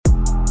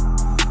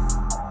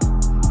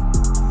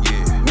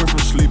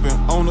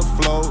on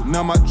the floor.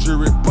 Now my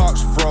jewelry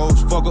box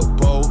froze. Fuck a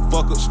bowl,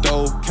 fuck a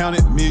stove.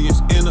 Counted millions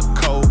in a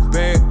cold.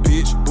 Bad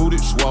bitch, booty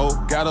swole.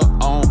 Got her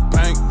on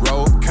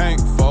bankroll. Can't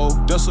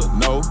fold, that's a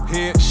no.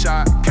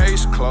 Headshot,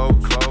 case closed.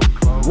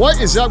 What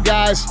is up,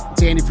 guys?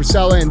 It's Andy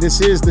Frisella, and this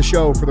is the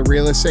show for the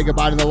realists. Say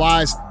goodbye to the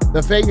lies,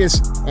 the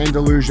fakeness, and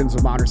delusions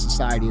of modern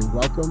society, and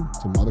welcome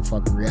to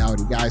motherfucking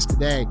reality. Guys,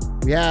 today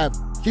we have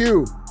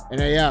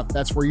Q&AF.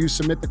 That's where you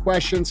submit the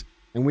questions,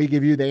 and we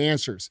give you the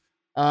answers.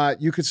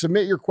 You can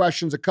submit your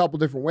questions a couple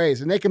different ways,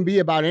 and they can be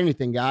about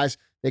anything, guys.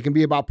 They can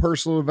be about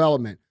personal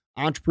development,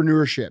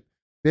 entrepreneurship,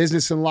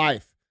 business and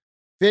life,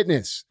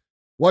 fitness,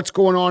 what's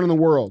going on in the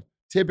world.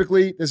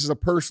 Typically, this is a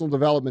personal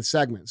development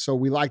segment, so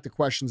we like the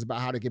questions about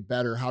how to get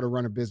better, how to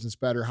run a business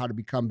better, how to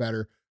become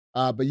better,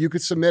 but you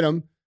could submit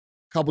them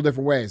a couple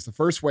different ways. The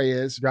first way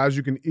is... Guys,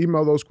 you can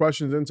email those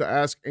questions in to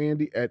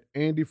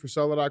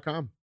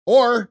askandy@andyfrisella.com.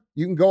 Or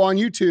you can go on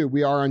YouTube.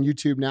 We are on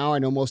YouTube now. I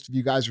know most of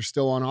you guys are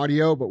still on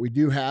audio, but we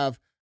do have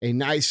a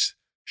nice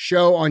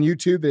show on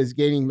YouTube that is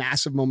gaining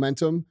massive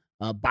momentum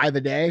by the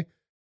day.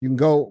 You can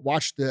go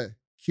watch the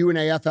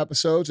Q&AF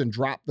episodes and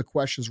drop the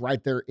questions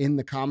right there in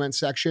the comment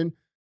section.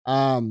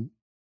 And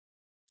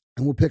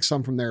we'll pick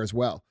some from there as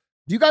well.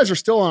 If you guys are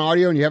still on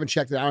audio and you haven't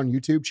checked it out on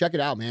YouTube, check it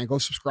out, man. Go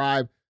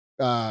subscribe.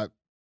 You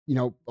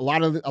know, a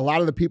lot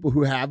of the people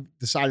who have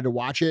decided to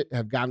watch it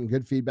have gotten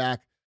good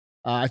feedback.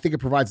 I think it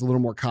provides a little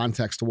more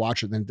context to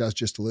watch it than it does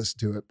just to listen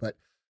to it. But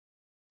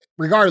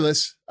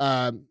regardless,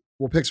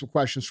 we'll pick some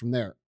questions from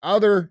there.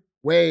 Other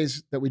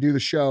ways that we do the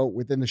show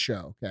within the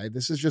show. Okay.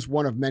 This is just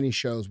one of many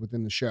shows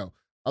within the show.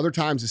 Other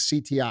times is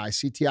CTI.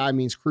 CTI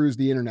means Cruise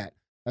the Internet.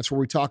 That's where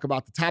we talk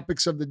about the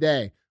topics of the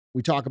day.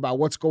 We talk about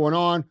what's going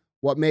on,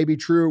 what may be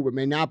true, what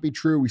may not be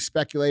true. We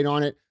speculate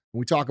on it, and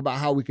we talk about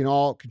how we can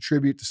all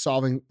contribute to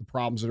solving the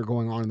problems that are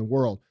going on in the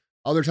world.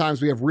 Other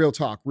times we have Real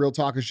Talk. Real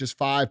Talk is just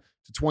 5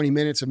 to 20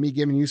 minutes of me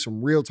giving you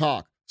some real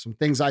talk, some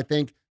things I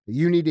think that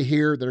you need to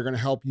hear that are going to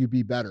help you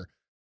be better.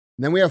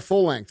 And then we have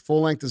Full Length.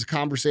 Full Length is a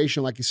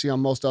conversation like you see on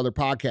most other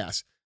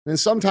podcasts. And then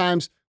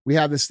sometimes we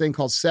have this thing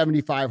called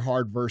 75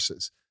 Hard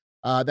Verses.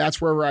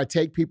 That's where I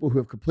take people who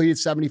have completed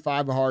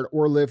 75 Hard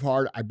or Live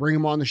Hard. I bring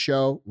them on the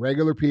show,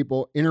 regular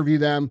people, interview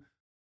them,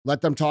 let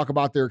them talk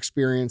about their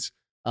experience.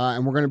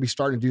 And we're going to be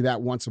starting to do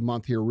that once a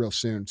month here real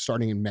soon,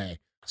 starting in May.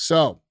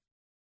 So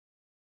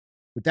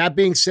with that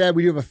being said,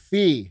 we do have a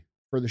fee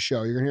for the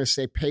show. You're going to hear us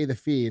say, pay the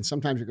fee. And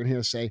sometimes you're going to hear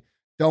us say,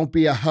 don't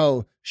be a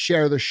hoe,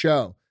 share the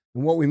show.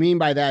 And what we mean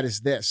by that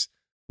is this.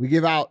 We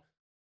give out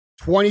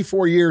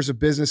 24 years of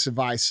business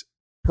advice,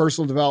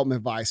 personal development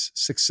advice,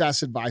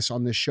 success advice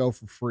on this show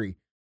for free.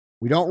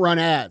 We don't run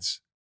ads.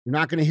 You're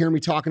not going to hear me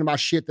talking about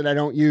shit that I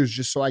don't use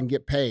just so I can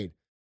get paid.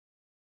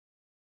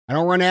 I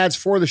don't run ads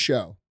for the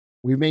show.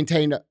 We've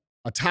maintained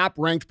a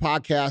top-ranked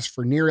podcast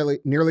for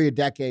nearly a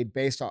decade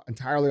based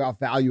entirely off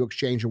value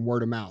exchange and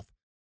word of mouth.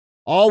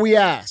 All we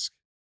ask,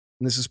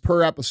 and this is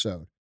per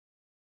episode,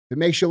 if it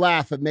makes you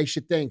laugh, if it makes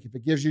you think, if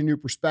it gives you a new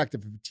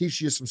perspective, if it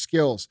teaches you some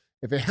skills,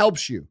 if it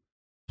helps you,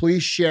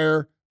 please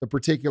share the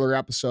particular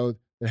episode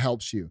that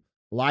helps you.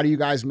 A lot of you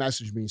guys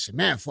message me and say,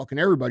 man, fucking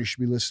everybody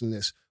should be listening to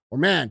this. Or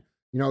man,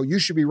 you know, you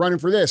should be running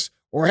for this.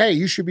 Or hey,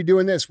 you should be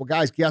doing this. Well,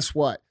 guys, guess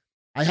what?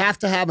 I have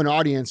to have an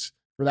audience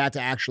for that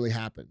to actually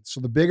happen.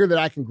 So the bigger that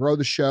I can grow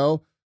the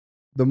show,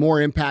 the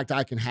more impact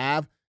I can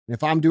have. And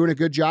if I'm doing a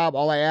good job,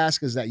 all I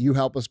ask is that you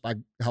help us by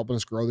helping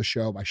us grow the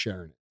show by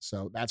sharing it.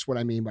 So that's what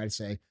I mean by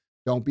say,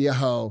 don't be a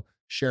hoe,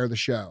 share the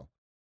show.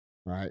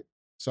 All right.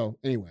 So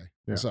anyway,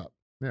 what's up?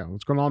 Yeah.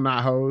 What's going on,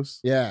 not hoes?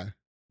 Yeah.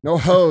 No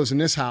hoes in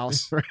this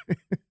house. Right.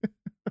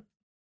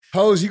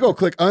 Hoes, you go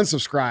click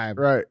unsubscribe.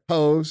 Right.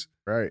 Hoes.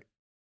 Right.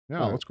 Yeah.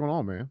 Right. What's going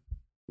on, man?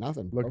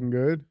 Nothing. Looking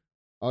good.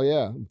 Oh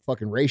yeah. I'm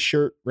fucking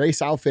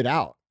race outfit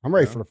out. I'm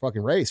ready for the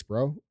fucking race,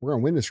 bro. We're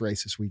going to win this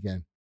race this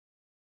weekend.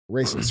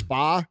 Race in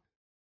Spa.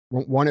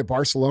 Won at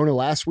Barcelona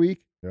last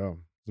week. Yeah.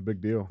 It's a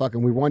big deal.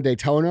 Fucking, we won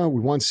Daytona. We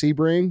won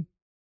Sebring.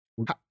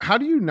 How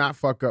do you not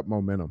fuck up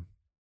momentum?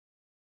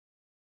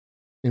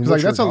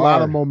 That's a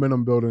lot of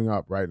momentum building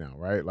up right now,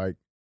 right? Like,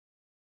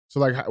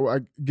 so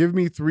give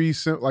me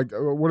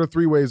what are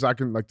 3 ways I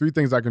can, 3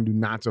 things I can do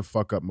not to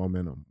fuck up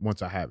momentum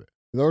once I have it?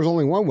 There's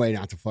only one way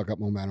not to fuck up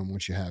momentum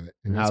once you have it.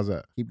 And how's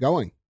that? Keep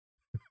going.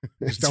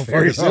 It's don't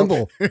very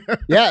simple.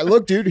 Yeah,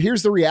 look, dude,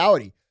 here's the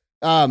reality.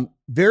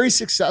 Very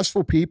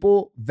successful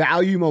people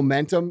value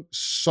momentum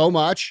so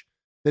much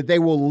that they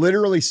will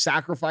literally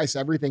sacrifice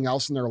everything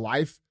else in their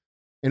life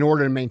in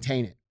order to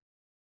maintain it.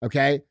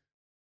 Okay.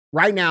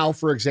 Right now,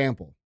 for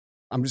example,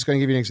 I'm just going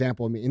to give you an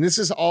example of me. And this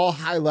is all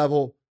high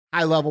level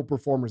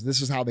performers.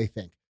 This is how they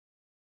think.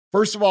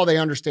 First of all, they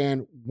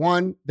understand,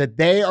 one, that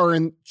they are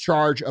in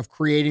charge of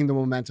creating the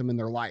momentum in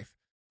their life.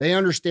 They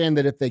understand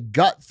that if they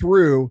gut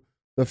through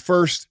the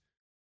first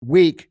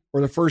week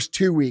or the first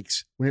 2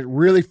 weeks when it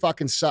really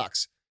fucking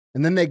sucks,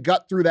 and then they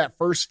gut through that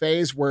first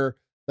phase where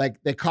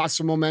they caught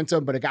some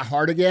momentum, but it got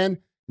hard again,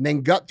 and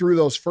then gut through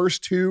those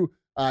first 2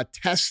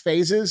 test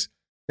phases,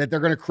 that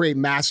they're going to create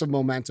massive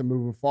momentum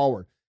moving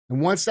forward.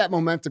 And once that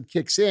momentum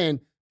kicks in,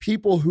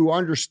 people who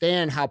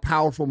understand how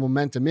powerful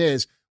momentum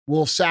is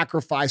will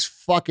sacrifice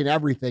fucking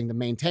everything to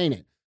maintain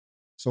it.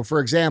 So for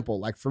example,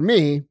 like for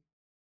me,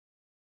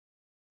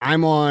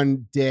 I'm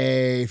on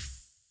day,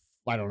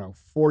 I don't know,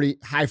 40,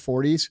 high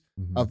 40s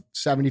of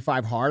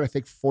 75 hard. I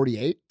think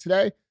 48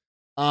 today.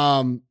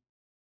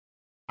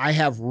 I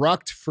have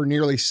rucked for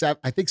nearly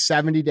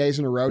 70 days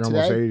in a row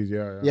today. Almost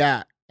 80s,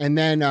 Yeah. And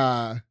then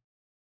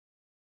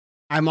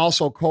I'm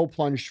also cold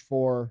plunged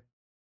for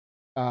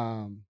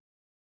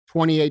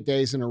 28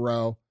 days in a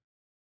row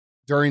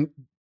during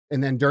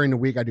the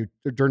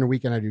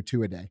weekend I do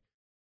 2 a day.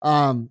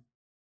 I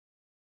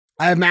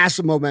have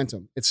massive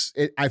momentum.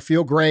 I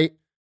feel great.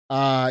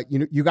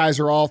 You guys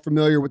are all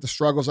familiar with the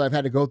struggles I've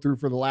had to go through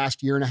for the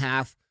last year and a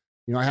half.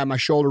 I had my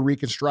shoulder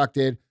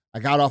reconstructed. I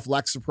got off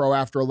Lexapro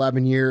after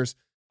 11 years.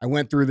 I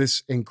went through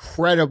this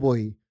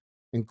incredibly,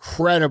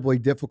 incredibly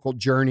difficult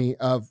journey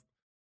of,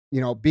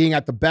 being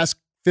at the best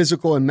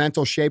physical and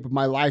mental shape of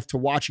my life to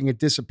watching it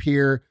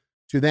disappear,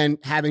 to then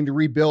having to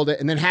rebuild it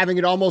and then having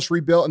it almost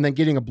rebuilt and then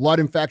getting a blood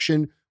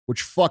infection,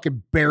 which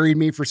fucking buried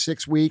me for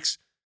 6 weeks,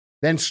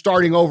 then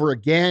starting over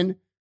again.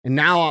 And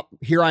now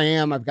here I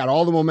am. I've got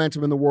all the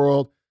momentum in the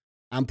world.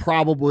 I'm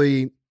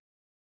probably,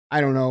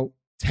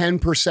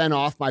 10%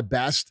 off my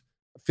best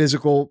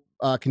physical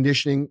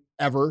conditioning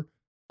ever,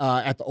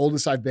 at the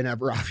oldest I've been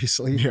ever,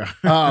 obviously. Yeah.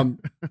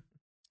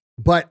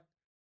 But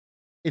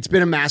it's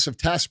been a massive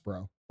test,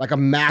 bro. Like a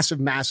massive,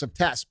 massive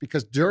test.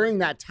 Because during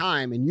that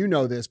time, and you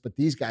know this, but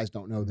these guys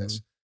don't know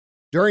this,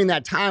 during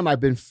that time, I've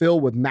been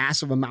filled with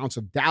massive amounts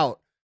of doubt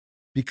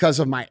because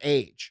of my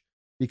age.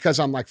 Because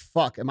I'm like,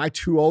 fuck, am I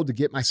too old to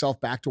get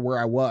myself back to where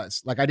I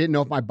was? Like, I didn't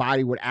know if my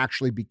body would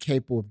actually be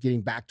capable of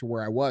getting back to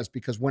where I was.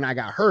 Because when I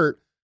got hurt,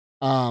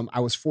 I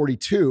was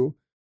 42.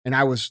 And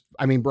I was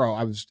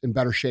in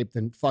better shape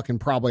than fucking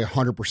probably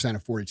 100%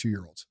 of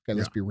 42-year-olds. Okay,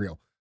 let's be real.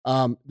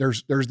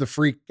 There's the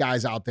freak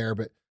guys out there,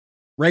 but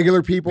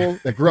regular people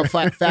that grew up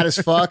fat as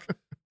fuck,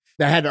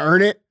 that had to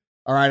earn it.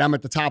 All right, I'm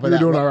at the top of that.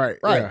 You're doing all right.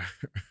 Right.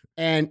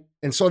 Yeah.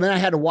 And so then I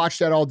had to watch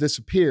that all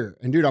disappear.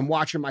 And dude, I'm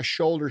watching my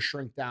shoulders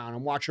shrink down.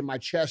 I'm watching my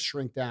chest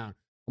shrink down.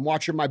 I'm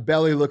watching my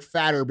belly look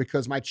fatter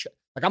because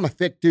I'm a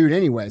thick dude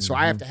anyway. So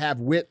I have to have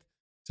width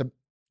to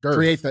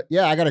create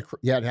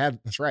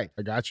that's right.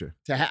 I got you.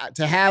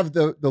 To have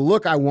the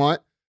look I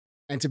want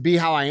and to be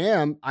how I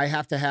am, I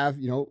have to have,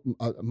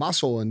 a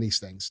muscle in these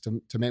things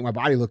to make my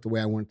body look the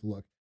way I want it to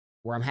look,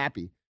 where I'm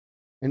happy.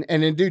 And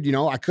then dude,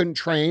 I couldn't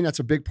train. That's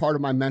a big part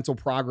of my mental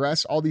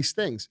progress, all these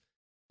things.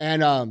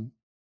 And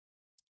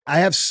I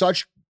have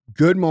such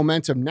good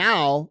momentum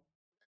now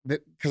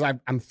that because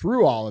I'm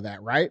through all of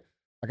that, right?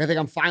 Like I think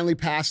I'm finally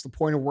past the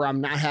point of where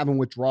I'm not having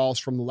withdrawals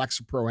from the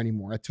Lexapro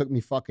anymore. It took me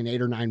fucking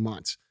 8 or 9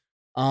 months.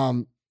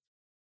 And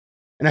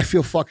I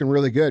feel fucking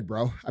really good,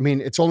 bro. I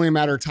mean, it's only a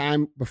matter of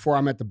time before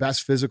I'm at the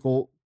best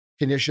physical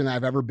condition that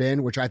I've ever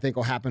been, which I think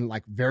will happen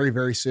like very,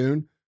 very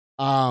soon.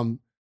 And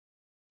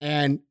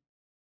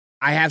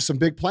I have some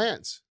big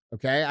plans.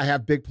 Okay. I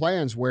have big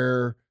plans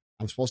where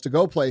I'm supposed to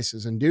go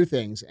places and do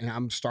things. And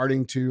I'm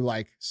starting to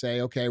like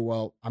say, okay,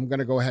 well, I'm going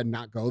to go ahead and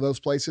not go those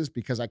places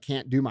because I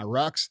can't do my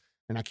rucks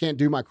and I can't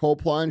do my cold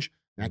plunge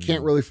and I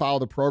can't really follow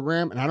the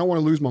program. And I don't want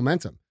to lose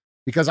momentum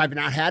because I've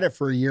not had it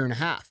for a year and a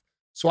half.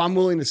 So I'm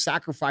willing to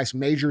sacrifice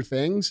major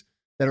things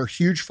that are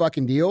huge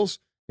fucking deals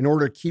in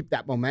order to keep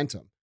that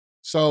momentum.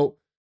 So,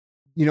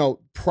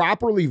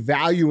 properly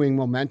valuing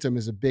momentum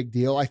is a big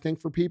deal, I think,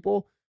 for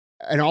people.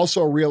 And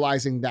also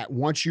realizing that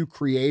once you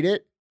create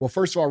it, well,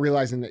 first of all,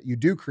 realizing that you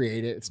do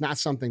create it. It's not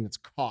something that's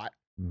caught.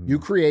 You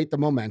create the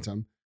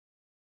momentum.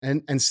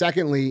 And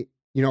secondly,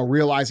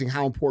 realizing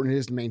how important it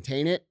is to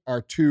maintain it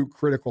are 2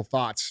 critical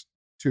thoughts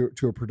to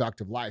a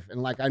productive life.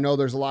 And like, I know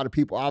there's a lot of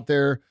people out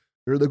there,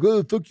 they're like,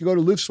 oh, fuck, you got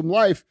to live some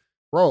life.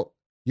 Bro,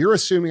 you're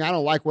assuming I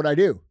don't like what I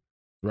do.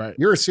 Right.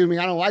 You're assuming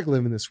I don't like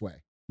living this way.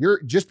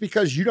 Just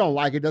because you don't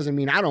like it doesn't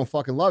mean I don't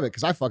fucking love it,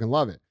 because I fucking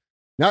love it.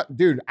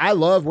 Dude, I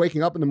love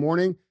waking up in the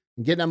morning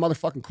and getting that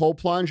motherfucking cold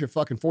plunge at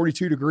fucking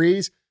 42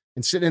 degrees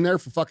and sitting in there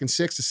for fucking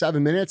 6 to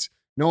 7 minutes,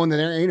 knowing that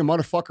there ain't a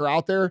motherfucker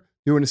out there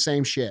doing the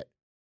same shit.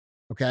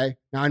 Okay.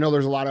 Now I know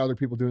there's a lot of other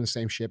people doing the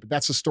same shit, but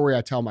that's the story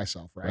I tell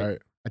myself, right?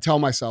 I tell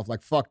myself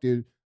like, fuck,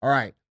 dude. All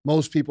right.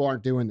 Most people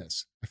aren't doing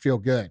this. I feel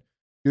good.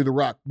 Do the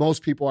ruck.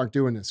 Most people aren't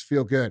doing this.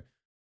 Feel good.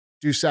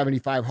 Do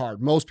 75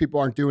 hard. Most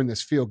people aren't doing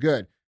this. Feel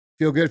good.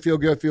 Feel good, feel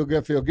good, feel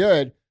good, feel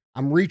good.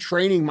 I'm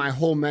retraining my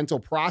whole mental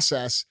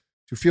process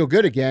to feel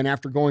good again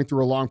after going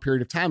through a long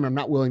period of time. And I'm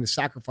not willing to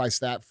sacrifice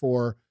that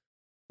for,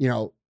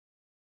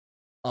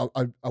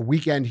 a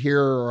weekend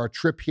here or a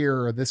trip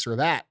here or this or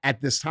that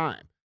at this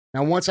time.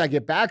 Now, once I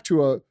get back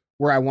to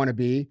where I want to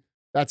be,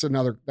 that's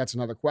another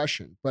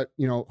question. But,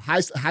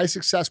 high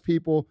success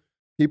people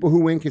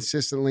who win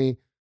consistently,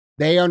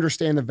 they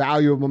understand the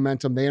value of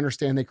momentum. They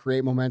understand they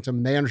create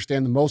momentum. They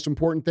understand the most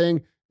important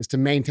thing is to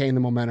maintain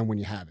the momentum when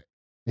you have it.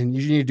 And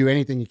you need to do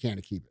anything you can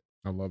to keep it.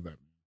 I love that.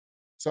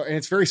 So, and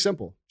it's very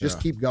simple.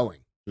 Just keep going.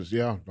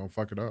 Don't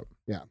fuck it up.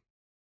 Yeah.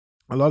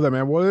 I love that,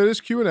 man. Well, it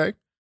is Q&A.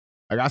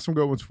 I got some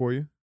good ones for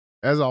you.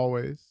 As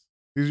always,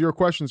 these are your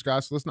questions,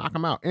 guys. So let's knock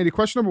them out. Andy,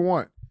 question number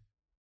 1.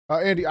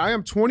 Andy, I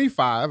am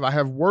 25. I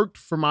have worked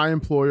for my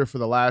employer for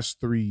the last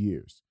 3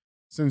 years.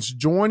 Since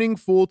joining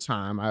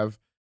full-time, I've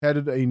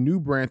headed a new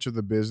branch of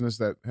the business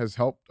that has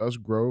helped us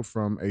grow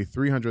from a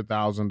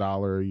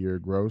 $300,000 a year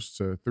gross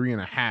to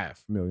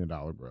 $3.5 million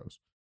gross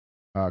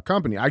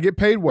company. I get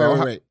paid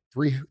well. Wait.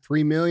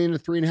 3 million to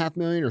 3.5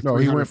 million, or no,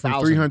 he went from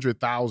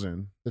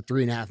 300,000 to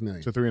 3.5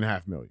 million to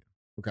 3.5 million.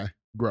 Okay,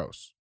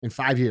 gross in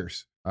 5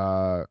 years.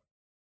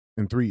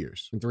 In 3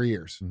 years. In 3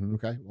 years. Mm-hmm.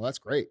 Okay, well that's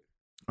great.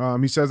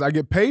 He says, I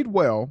get paid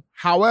well.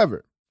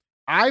 However,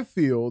 I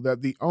feel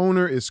that the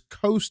owner is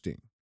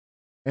coasting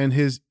and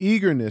his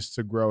eagerness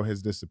to grow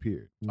has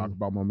disappeared. Talk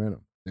about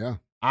momentum. Yeah.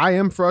 I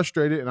am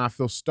frustrated and I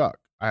feel stuck.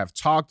 I have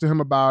talked to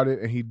him about it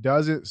and he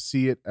doesn't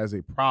see it as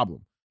a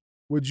problem.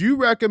 Would you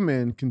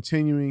recommend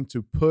continuing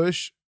to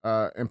push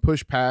and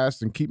push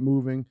past and keep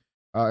moving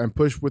and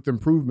push with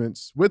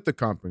improvements with the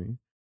company?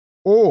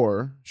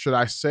 Or should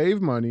I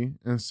save money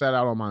and set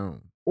out on my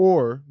own?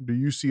 Or do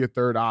you see a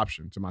third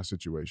option to my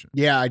situation?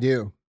 Yeah, I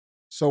do.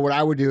 So what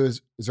I would do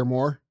is there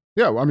more?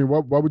 Yeah, I mean,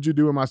 what would you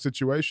do in my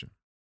situation?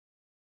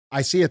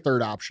 I see a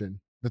third option.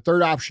 The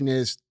third option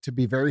is to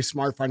be very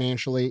smart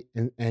financially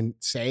and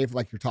save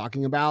like you're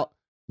talking about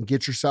and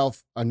get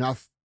yourself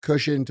enough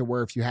cushion to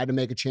where if you had to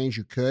make a change,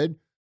 you could.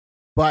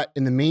 But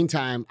in the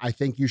meantime, I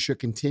think you should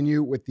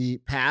continue with the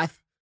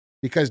path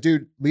because,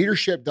 dude,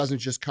 leadership doesn't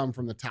just come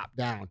from the top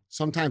down.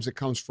 Sometimes it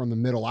comes from the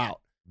middle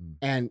out.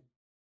 And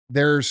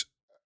there's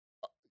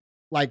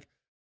like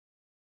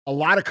a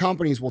lot of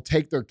companies will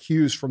take their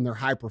cues from their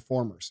high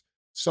performers.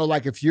 So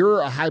like if you're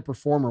a high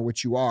performer,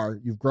 which you are,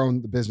 you've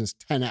grown the business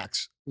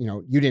 10x,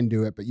 you didn't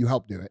do it, but you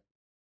helped do it.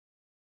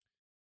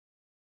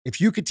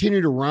 If you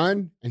continue to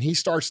run and he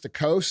starts to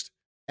coast,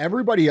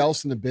 everybody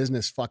else in the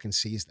business fucking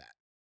sees that.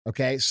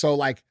 Okay. So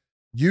like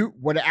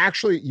what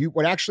actually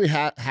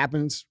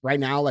happens right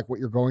now, like what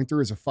you're going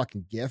through is a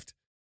fucking gift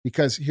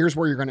because here's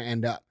where you're going to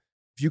end up.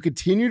 If you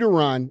continue to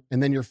run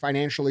and then you're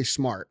financially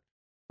smart,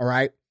 all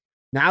right,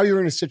 now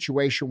you're in a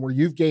situation where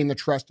you've gained the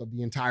trust of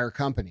the entire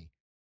company.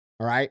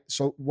 All right.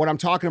 So what I'm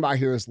talking about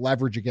here is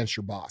leverage against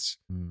your boss.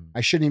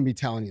 I shouldn't even be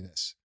telling you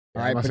this.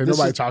 All right. But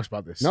nobody talks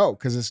about this. No,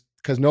 because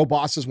no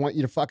bosses want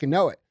you to fucking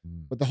know it.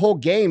 But the whole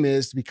game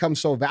is to become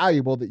so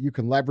valuable that you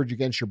can leverage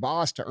against your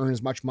boss to earn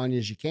as much money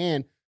as you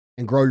can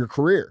and grow your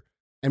career.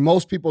 And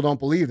most people don't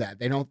believe that.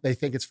 They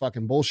think it's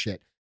fucking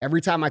bullshit. Every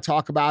time I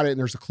talk about it and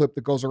there's a clip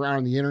that goes around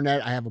on the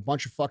internet, I have a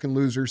bunch of fucking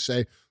losers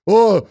say,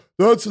 oh,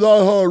 that's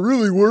not how it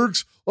really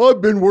works.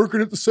 I've been working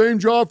at the same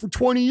job for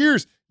 20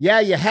 years. Yeah,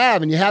 you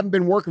have, and you haven't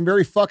been working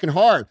very fucking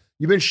hard.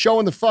 You've been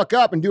showing the fuck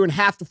up and doing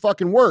half the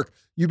fucking work.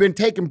 You've been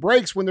taking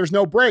breaks when there's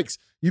no breaks.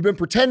 You've been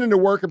pretending to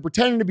work and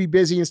pretending to be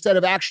busy instead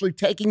of actually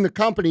taking the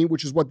company,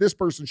 which is what this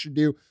person should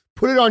do,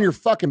 put it on your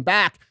fucking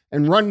back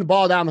and run the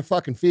ball down the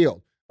fucking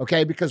field,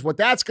 okay? Because what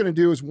that's going to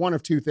do is one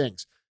of two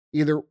things.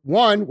 Either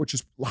one, which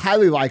is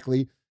highly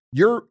likely,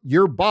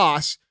 your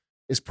boss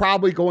is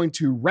probably going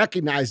to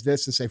recognize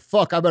this and say,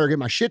 fuck, I better get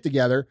my shit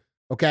together,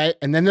 okay?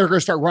 And then they're going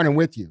to start running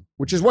with you,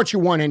 which is what you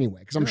want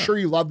anyway, because I'm sure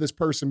you love this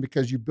person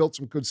because you built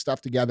some good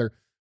stuff together.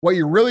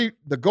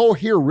 The goal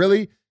here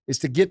really is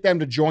to get them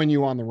to join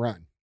you on the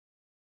run.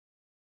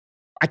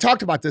 I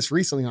talked about this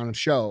recently on a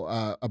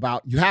show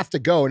about you have to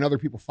go and other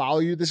people follow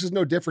you. This is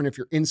no different if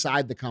you're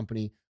inside the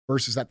company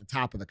versus at the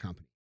top of the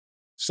company.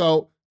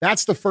 So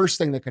that's the first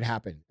thing that could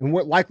happen and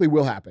what likely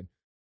will happen.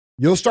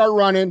 You'll start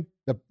running.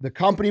 The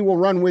company will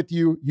run with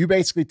you. You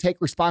basically take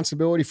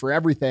responsibility for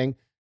everything.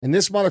 And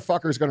this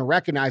motherfucker is going to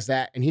recognize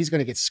that and he's going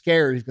to get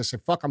scared. He's going to say,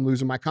 fuck, I'm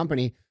losing my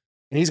company.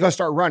 And he's going to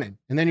start running.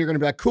 And then you're going to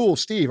be like, cool,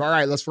 Steve. All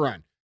right, let's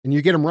run. And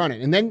you get him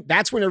running. And then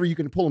that's whenever you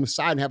can pull him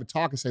aside and have a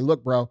talk and say,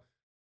 look, bro,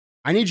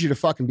 I need you to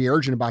fucking be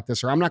urgent about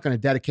this or I'm not going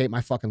to dedicate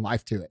my fucking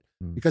life to it.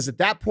 Because at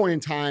that point in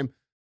time,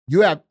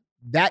 you have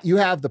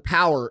the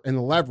power and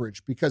the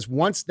leverage because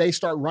once they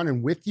start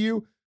running with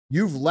you,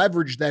 you've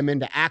leveraged them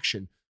into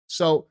action.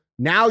 So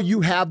now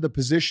you have the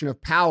position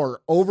of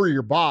power over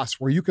your boss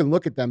where you can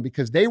look at them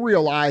because they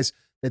realize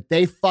that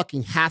they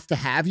fucking have to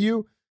have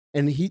you.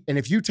 And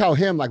if you tell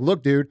him like,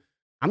 look, dude,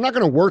 I'm not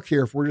going to work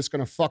here if we're just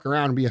going to fuck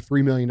around and be a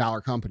 $3 million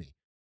company.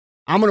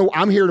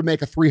 I'm here to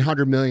make a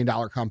 $300 million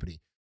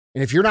company.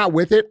 And if you're not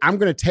with it, I'm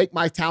going to take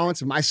my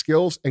talents and my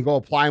skills and go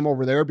apply them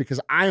over there because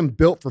I am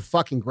built for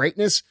fucking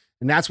greatness.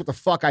 And that's what the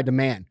fuck I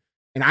demand.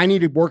 And I need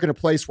to work in a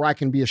place where I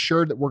can be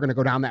assured that we're going to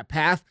go down that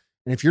path.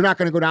 And if you're not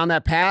going to go down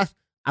that path,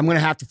 I'm going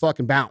to have to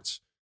fucking bounce.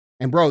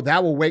 And bro,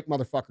 that will wake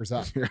motherfuckers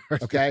up.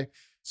 Okay.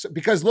 So,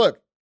 because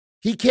look,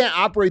 he can't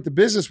operate the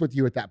business with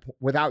you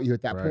without you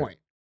at that point.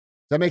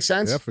 Does that make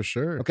sense? Yeah, for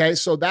sure. Okay.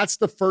 So that's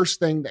the first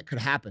thing that could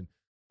happen.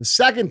 The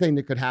second thing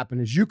that could happen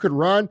is you could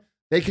run,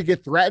 they could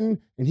get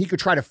threatened and he could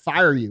try to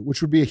fire you,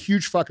 which would be a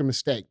huge fucking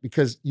mistake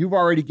because you've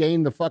already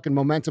gained the fucking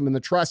momentum and the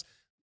trust.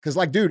 Because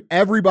like, dude,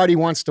 everybody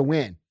wants to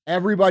win.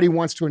 Everybody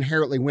wants to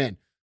inherently win.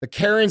 The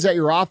Karens at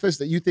your office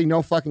that you think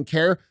no fucking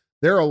care,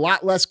 they're a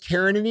lot less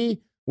Karen-y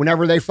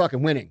whenever they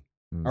fucking winning.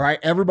 All right.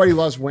 Everybody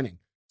loves winning.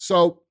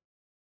 So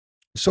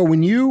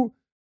when you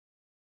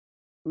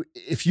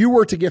if you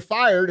were to get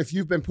fired, if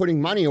you've been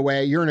putting money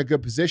away, you're in a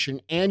good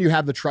position and you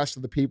have the trust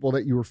of the people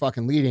that you were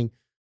fucking leading.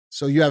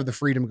 So you have the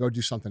freedom to go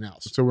do something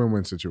else. It's a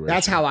win-win situation.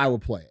 That's how I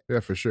would play it. Yeah,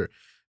 for sure.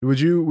 Would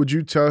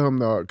you tell him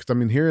though? Because I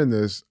mean, hearing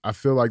this, I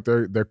feel like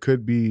there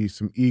could be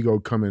some ego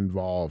come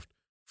involved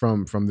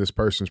from this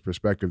person's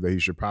perspective that he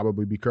should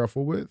probably be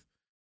careful with.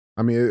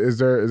 I mean, is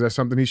there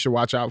something he should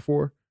watch out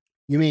for?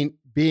 You mean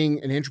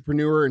being an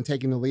entrepreneur and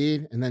taking the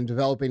lead and then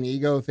developing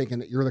ego, thinking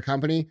that you're the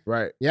company?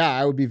 Right. Yeah,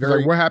 I would be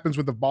very. Like, what happens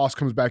when the boss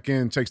comes back in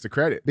and takes the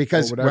credit?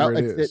 Because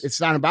it's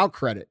not about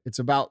credit. It's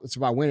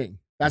about winning.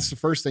 That's the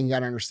first thing you got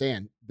to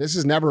understand. This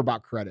is never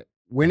about credit.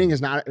 Winning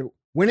is not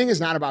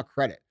about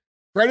credit.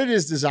 Credit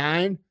is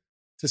designed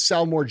to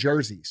sell more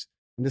jerseys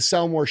and to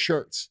sell more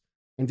shirts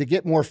and to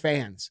get more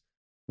fans.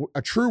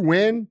 A true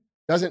win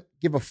doesn't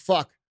give a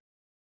fuck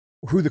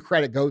who the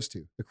credit goes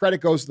to. The credit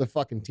goes to the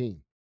fucking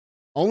team.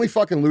 Only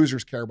fucking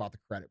losers care about the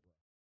credit, bro.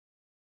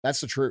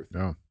 That's the truth.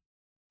 No.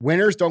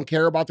 Winners don't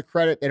care about the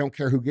credit. They don't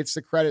care who gets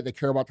the credit. They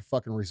care about the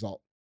fucking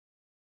result.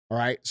 All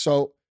right.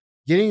 So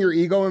getting your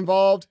ego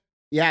involved,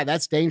 yeah,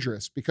 that's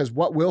dangerous, because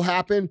what will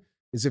happen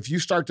is if you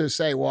start to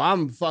say, well,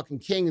 I'm fucking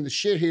king of the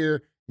shit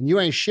here and you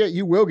ain't shit,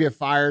 you will get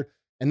fired,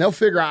 and they'll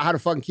figure out how to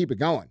fucking keep it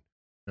going.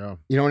 Yeah.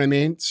 You know what I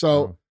mean?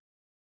 So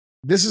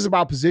this is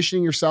about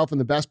positioning yourself in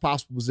the best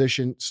possible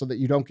position so that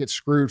you don't get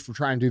screwed for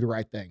trying to do the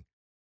right thing.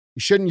 You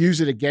shouldn't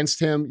use it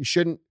against him. You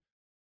shouldn't.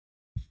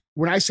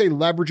 When I say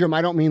leverage him,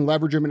 I don't mean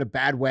leverage him in a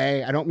bad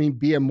way. I don't mean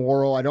be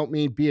immoral. I don't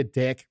mean be a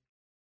dick.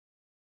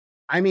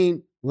 I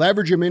mean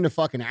leverage him into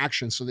fucking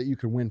action so that you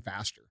can win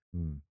faster.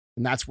 And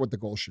that's what the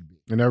goal should be.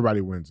 And everybody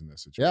wins in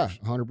this situation.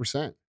 Yeah,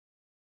 100%.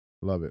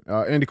 Love it.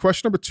 Andy,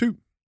 question number 2.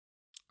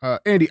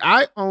 Andy,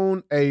 I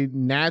own a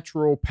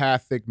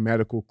naturopathic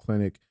medical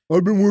clinic.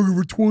 I've been working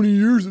for 20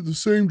 years at the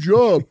same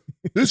job.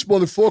 This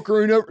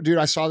motherfucker ain't ever. Dude,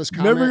 I saw this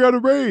comment. Never got a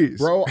raise.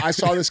 Bro, I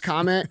saw this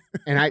comment,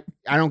 and I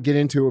don't get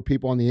into it with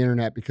people on the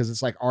internet because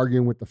it's like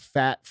arguing with the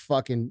fat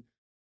fucking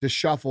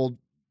disheveled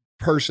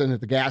person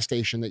at the gas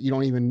station that you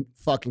don't even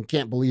fucking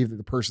can't believe that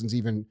the person's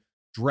even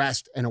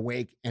dressed and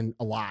awake and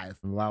alive.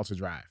 And allowed to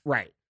drive.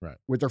 Right. Right.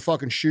 With their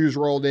fucking shoes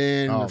rolled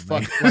in. Oh, their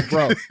fucking, like,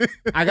 bro,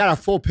 I got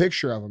a full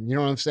picture of them. You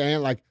know what I'm saying?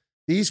 Like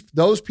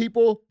those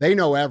people, they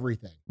know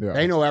everything. Yeah.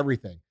 They know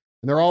everything.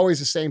 And they're always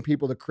the same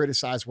people that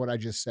criticize what I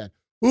just said.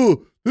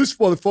 Oh, this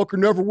motherfucker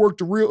never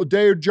worked a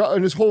day of job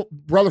in his whole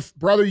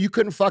brother. You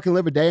couldn't fucking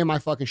live a day in my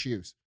fucking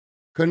shoes.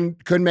 Couldn't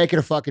make it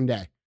a fucking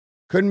day.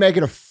 Couldn't make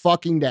it a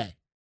fucking day.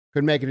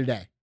 Couldn't make it a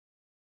day.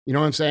 You know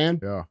what I'm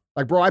saying? Yeah.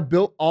 Like, bro, I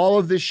built all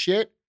of this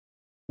shit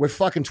with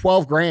fucking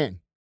 12 grand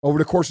over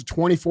the course of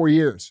 24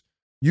 years.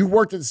 You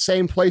worked at the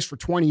same place for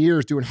 20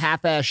 years doing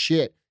half-ass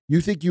shit. You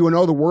think you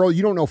know the world?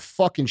 You don't know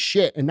fucking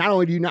shit. And not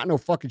only do you not know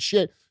fucking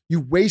shit, you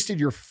wasted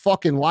your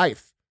fucking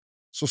life.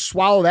 So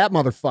swallow that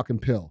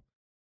motherfucking pill.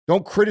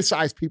 Don't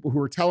criticize people who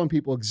are telling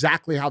people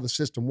exactly how the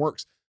system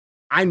works.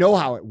 I know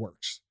how it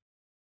works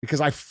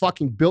because I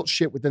fucking built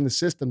shit within the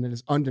system that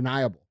is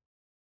undeniable.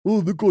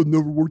 Oh, the guy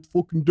never worked a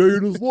fucking day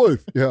in his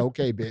life. Yeah,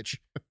 okay, bitch.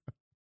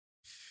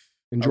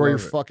 Enjoy your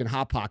fucking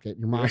Hot Pocket in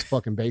your mom's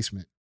fucking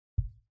basement.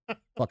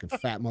 Fucking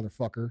fat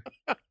motherfucker.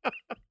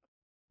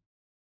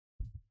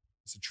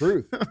 It's the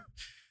truth.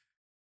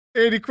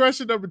 Andy,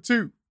 question number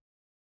 2.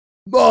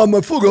 Oh,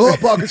 my fucking Hot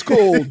Pocket's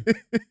cold.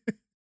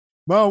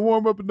 Mom,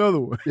 warm up another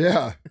one.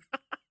 Yeah.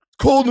 It's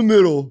cold in the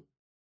middle.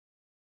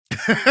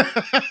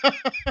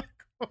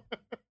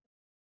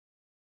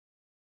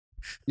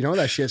 You know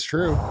that shit's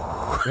true.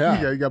 Yeah.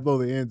 You got to blow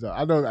the ends out.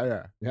 I know that.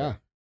 Yeah. Yeah.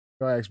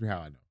 Don't ask me how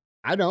I know.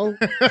 I know.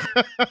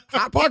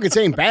 Hot Pockets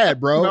ain't bad,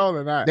 bro. No,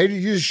 they're not.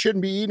 You just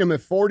shouldn't be eating them at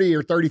 40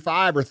 or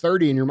 35 or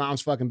 30 in your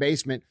mom's fucking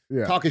basement,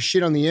 talking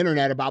shit on the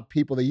internet about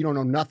people that you don't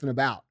know nothing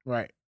about.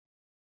 Right.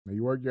 Now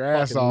you work your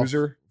ass fucking off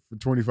loser. For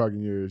 20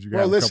 fucking years.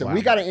 Well, listen,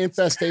 we got an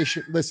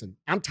infestation. Listen,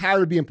 I'm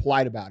tired of being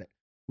polite about it.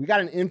 We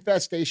got an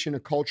infestation, a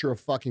culture of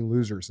fucking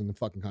losers in the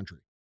fucking country.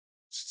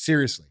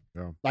 Seriously.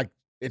 Yeah. Like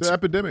it's an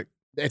epidemic.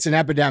 It's an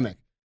epidemic.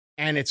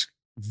 And it's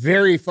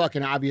very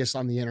fucking obvious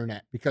on the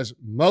internet because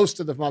most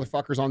of the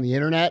motherfuckers on the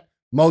internet,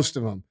 most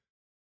of them,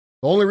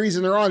 the only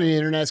reason they're on the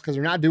internet is because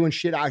they're not doing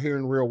shit out here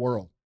in the real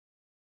world.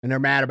 And they're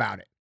mad about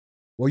it.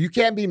 Well, you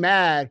can't be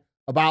mad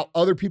about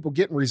other people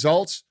getting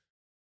results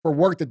for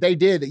work that they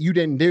did that you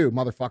didn't do,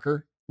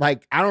 motherfucker.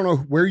 Like, I don't know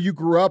where you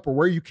grew up or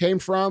where you came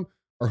from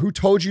or who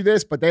told you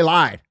this, but they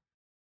lied.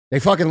 They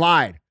fucking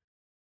lied.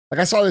 Like,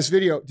 I saw this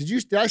video.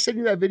 Did I send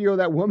you that video of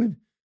that woman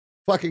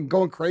fucking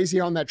going crazy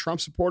on that Trump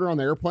supporter on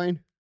the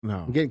airplane?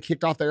 No. And getting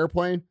kicked off the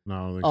airplane? No. I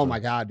don't think Oh so. my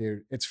God,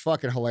 dude. It's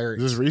fucking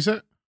hilarious. Is this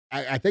recent?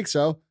 I think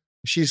so.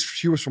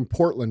 She was from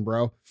Portland,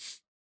 bro.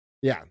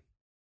 Yeah.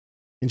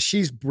 And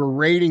she's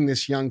berating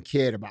this young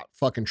kid about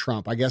fucking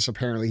Trump. I guess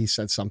apparently he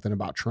said something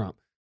about Trump.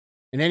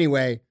 And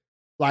anyway,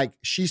 like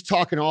she's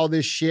talking all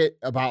this shit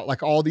about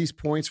like all these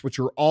points, which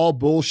are all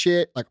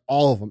bullshit. Like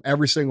all of them,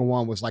 every single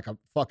one was like a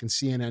fucking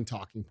CNN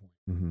talking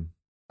point,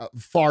 a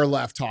far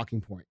left talking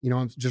point. You know,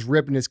 I'm just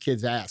ripping this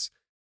kid's ass.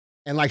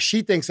 And like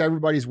she thinks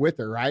everybody's with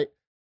her, right?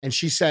 And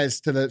she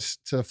says to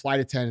the flight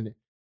attendant,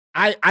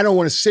 I don't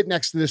want to sit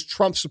next to this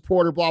Trump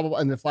supporter, blah, blah, blah.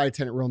 And the flight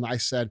attendant real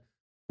nice said,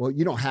 well,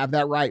 you don't have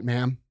that right,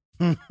 ma'am.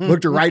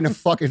 Looked her right in the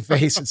fucking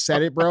face and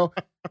said it, bro.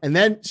 And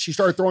then she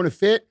started throwing a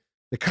fit.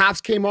 The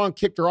cops came on,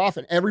 kicked her off,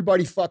 and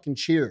everybody fucking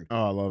cheered.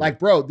 Oh, I love like, it.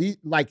 Bro,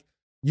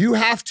 you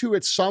have to,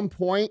 at some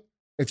point,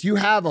 if you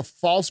have a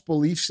false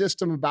belief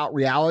system about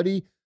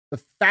reality,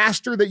 the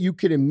faster that you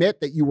can admit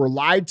that you were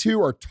lied to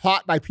or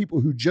taught by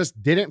people who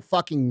just didn't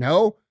fucking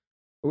know,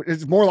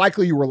 it's more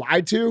likely you were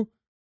lied to,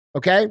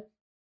 okay?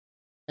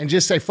 And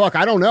just say, fuck,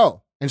 I don't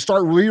know, and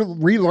start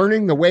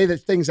relearning the way that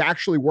things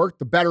actually work,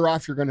 the better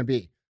off you're going to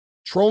be.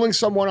 Trolling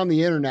someone on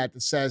the internet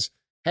that says,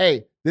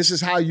 hey, this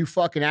is how you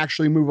fucking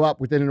actually move up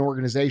within an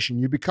organization.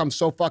 You become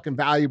so fucking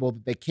valuable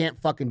that they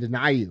can't fucking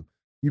deny you.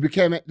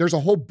 There's a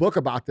whole book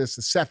about this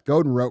that Seth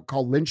Godin wrote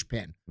called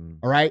Linchpin.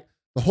 All right.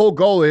 The whole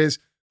goal is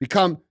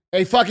become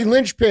a fucking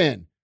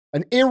linchpin,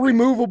 an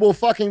irremovable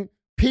fucking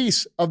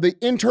piece of the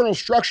internal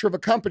structure of a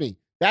company.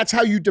 That's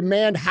how you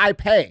demand high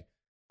pay.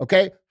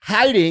 Okay.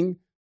 Hiding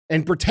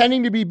and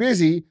pretending to be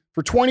busy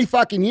for 20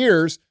 fucking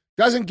years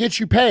doesn't get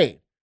you paid.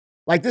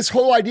 Like this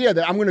whole idea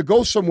that I'm going to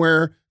go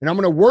somewhere and I'm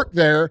going to work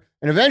there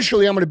and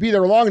eventually I'm going to be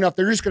there long enough,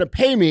 they're just going to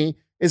pay me,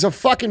 is a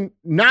fucking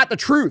not the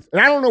truth.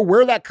 And I don't know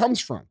where that comes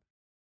from.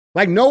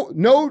 Like no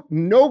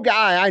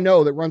guy I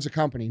know that runs a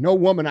company, no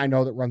woman I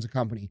know that runs a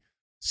company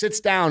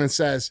sits down and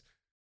says,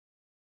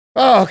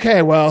 oh,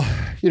 okay, well,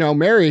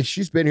 Mary,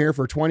 she's been here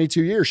for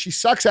 22 years. She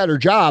sucks at her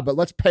job, but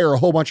let's pay her a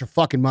whole bunch of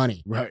fucking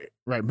money. Right.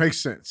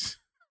 Makes sense.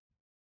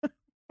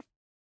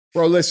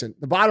 Bro, listen,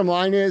 the bottom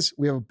line is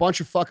we have a bunch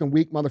of fucking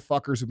weak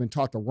motherfuckers who've been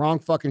taught the wrong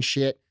fucking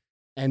shit,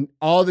 and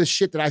all this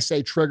shit that I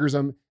say triggers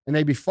them, and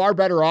they'd be far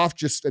better off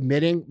just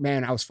admitting,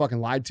 man, I was fucking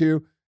lied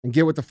to, and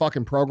get with the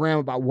fucking program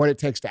about what it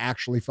takes to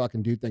actually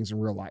fucking do things in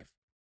real life.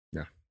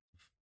 Yeah.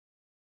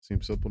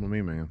 Seems simple to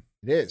me, man.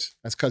 It is.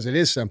 That's because it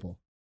is simple.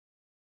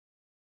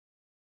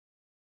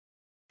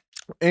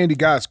 Andy,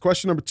 guys,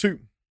 question number 2.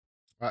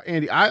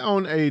 Andy, I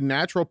own a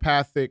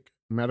naturopathic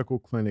medical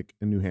clinic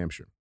in New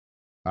Hampshire.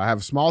 I have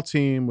a small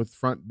team with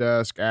front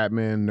desk,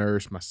 admin,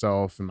 nurse,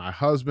 myself, and my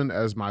husband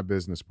as my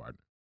business partner.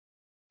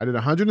 I did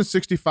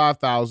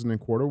 $165,000 in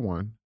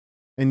Q1,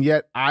 and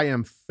yet I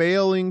am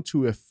failing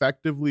to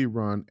effectively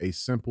run a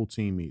simple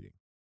team meeting.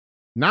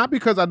 Not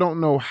because I don't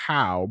know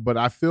how, but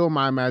I feel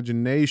my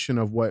imagination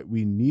of what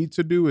we need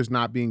to do is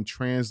not being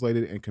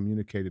translated and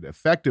communicated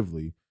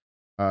effectively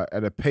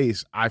at a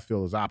pace I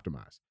feel is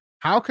optimized.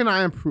 How can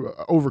I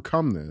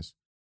overcome this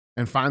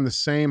and find the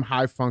same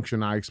high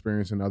function I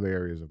experience in other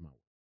areas of my life?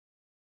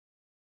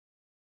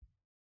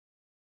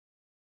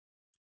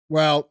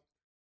 Well,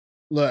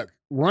 look,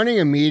 running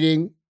a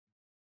meeting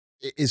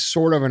is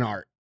sort of an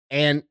art.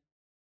 And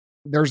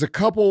there's a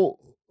couple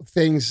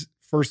things,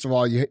 first of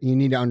all, you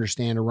need to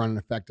understand to run an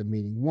effective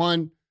meeting.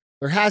 One,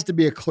 there has to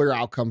be a clear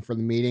outcome for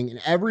the meeting,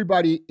 and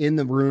everybody in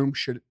the room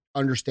should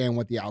understand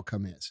what the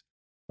outcome is.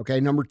 Okay.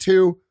 Number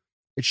 2,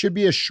 it should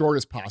be as short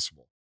as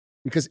possible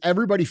because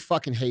everybody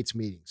fucking hates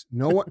meetings.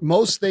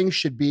 Most things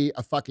should be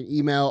a fucking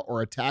email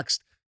or a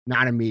text,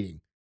 not a meeting.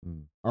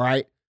 All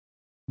right.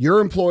 Your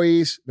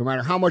employees, no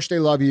matter how much they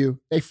love you,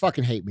 they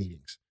fucking hate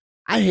meetings.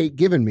 I hate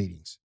giving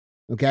meetings.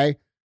 Okay.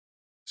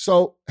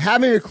 So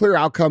having a clear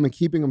outcome and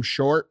keeping them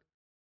short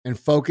and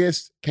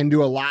focused can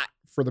do a lot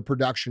for the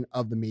production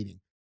of the meeting.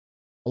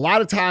 A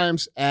lot of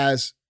times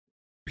as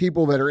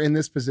people that are in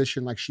this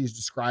position, like she's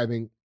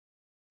describing,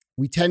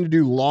 we tend to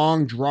do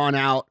long, drawn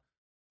out,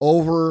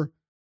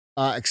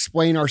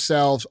 explain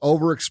ourselves,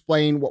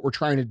 explain what we're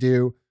trying to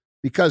do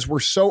because we're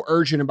so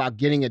urgent about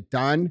getting it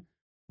done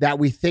that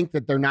we think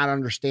that they're not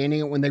understanding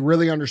it when they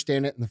really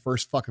understand it in the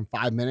first fucking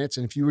 5 minutes.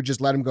 And if you would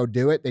just let them go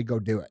do it, they'd go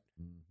do it.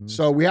 Mm-hmm.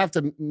 So we have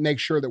to make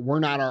sure that we're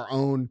not our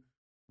own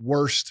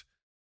worst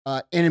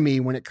enemy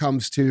when it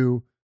comes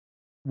to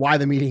why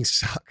the meetings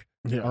suck.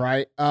 Yeah. All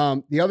right.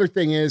 The other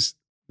thing is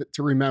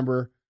to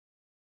remember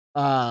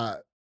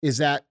is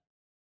that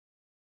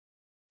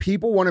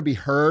people want to be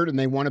heard and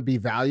they want to be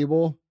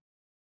valuable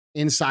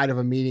inside of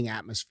a meeting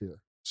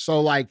atmosphere.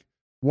 So like,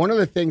 one of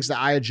the things that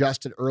I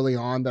adjusted early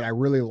on that I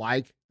really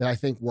like, that I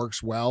think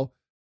works well,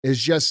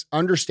 is just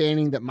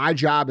understanding that my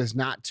job is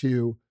not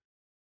to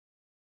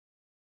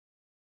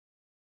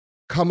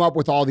come up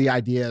with all the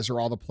ideas or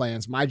all the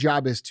plans. My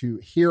job is to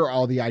hear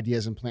all the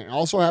ideas and plan. I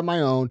also have my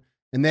own,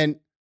 and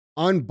then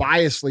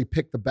unbiasedly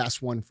pick the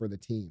best one for the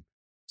team.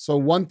 So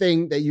one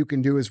thing that you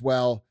can do as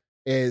well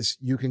is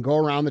you can go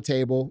around the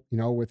table,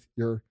 with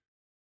your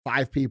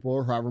 5 people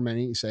or however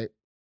many, you say,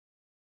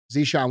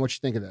 Zishan, what you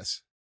think of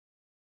this?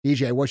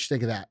 DJ, what you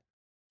think of that?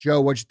 Joe,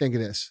 what you think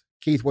of this?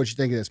 Keith, what you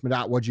think of this?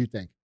 Madat, what'd you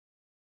think?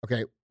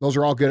 Okay, those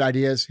are all good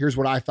ideas. Here's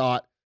what I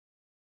thought.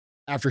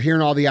 After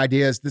hearing all the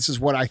ideas, this is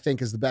what I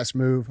think is the best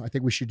move. I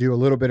think we should do a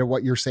little bit of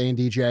what you're saying,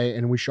 DJ,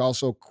 and we should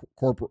also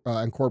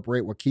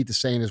incorporate what Keith is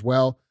saying as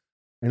well,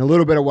 and a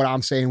little bit of what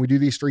I'm saying. We do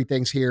these 3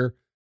 things here.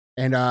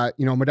 And,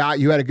 Madat,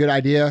 you had a good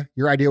idea.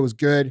 Your idea was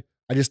good.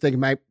 I just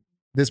think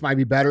this might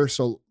be better.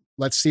 So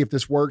let's see if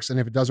this works. And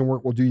if it doesn't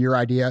work, we'll do your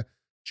idea.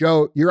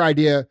 Joe, your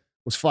idea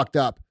was fucked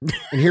up.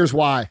 And here's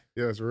why.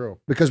 Yeah, it's real.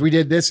 Because we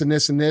did this and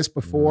this and this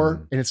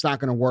before, and it's not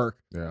going to work.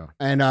 Yeah.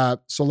 And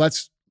so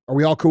are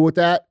we all cool with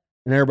that?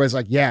 And everybody's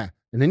like, yeah.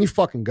 And then you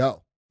fucking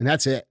go, and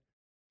that's it.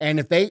 And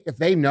if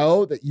they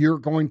know that you're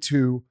going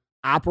to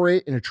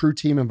operate in a true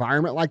team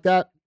environment like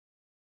that,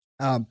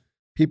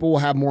 people will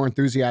have more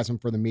enthusiasm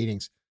for the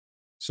meetings.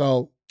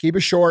 So keep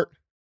it short,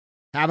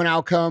 have an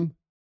outcome,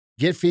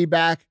 get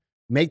feedback,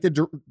 make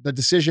the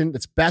decision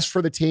that's best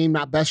for the team,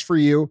 not best for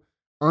you.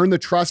 Earn the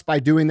trust by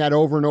doing that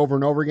over and over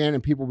and over again,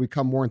 and people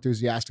become more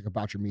enthusiastic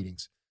about your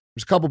meetings.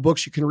 There's a couple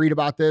books you can read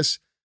about this.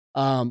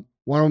 One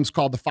of them is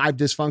called The 5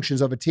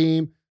 Dysfunctions of a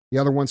Team. The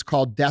other one's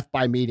called Death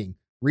by Meeting.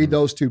 Read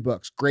those 2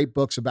 books. Great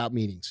books about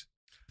meetings.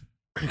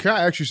 Can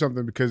I ask you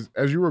something? Because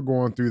as you were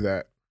going through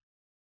that,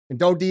 and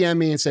don't DM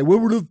me and say,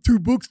 what were the 2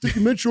 books that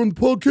you mentioned on the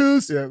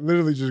podcast? Yeah,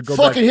 literally just go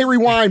fucking back. hit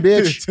rewind,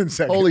 bitch. 10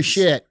 seconds. Holy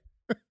shit.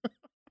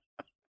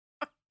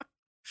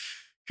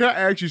 Can I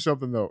ask you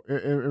something, though,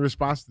 in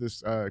response to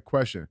this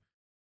question?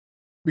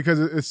 Because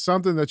it's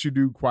something that you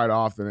do quite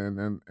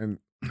often, and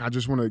I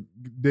just want to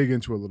dig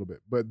into a little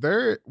bit. But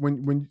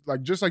when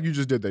like just like you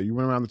just did there, you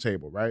went around the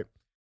table, right?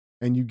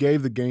 And you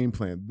gave the game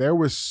plan. There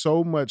was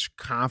so much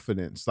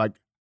confidence. Like,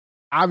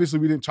 obviously,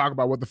 we didn't talk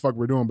about what the fuck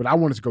we're doing, but I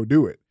wanted to go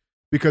do it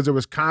because there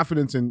was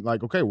confidence in,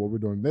 like, okay, well, we're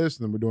doing this,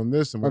 and then we're doing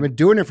this. And I've been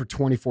doing it for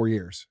 24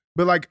 years.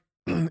 But, like,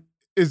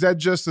 is that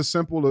just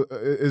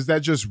is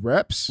that just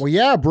reps? Well,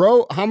 yeah,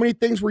 bro. How many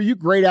things were you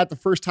great at the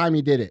first time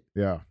you did it?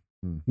 Yeah.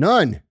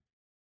 None.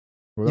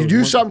 Well, you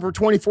do something for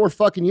 24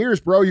 fucking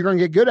years, bro, you're going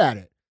to get good at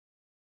it.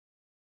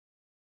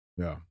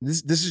 Yeah.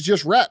 This is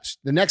just reps.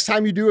 The next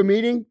time you do a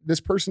meeting,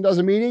 this person does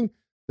a meeting,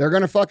 they're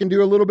going to fucking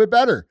do a little bit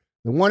better.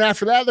 The one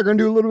after that, they're going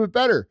to do a little bit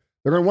better.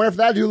 They're going to one after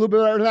that, do a little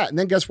bit better than that. And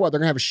then guess what? They're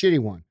going to have a shitty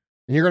one.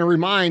 And you're going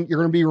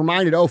to be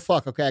reminded, oh,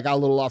 fuck, okay, I got a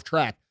little off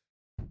track.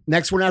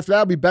 Next one after that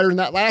will be better than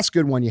that last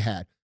good one you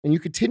had. And you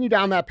continue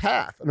down that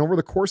path. And over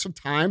the course of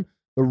time,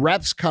 the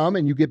reps come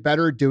and you get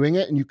better at doing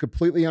it and you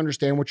completely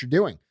understand what you're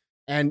doing.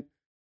 And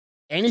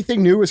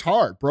anything new is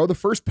hard, bro. The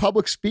first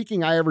public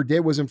speaking I ever did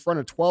was in front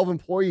of 12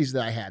 employees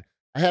that I had.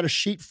 I had a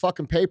sheet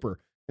fucking paper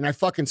and I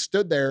fucking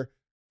stood there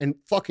and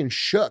fucking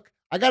shook.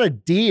 I got a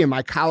D in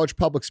my college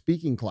public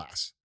speaking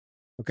class.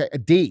 Okay, a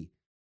D.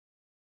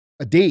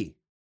 The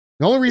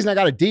only reason I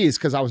got a D is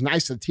because I was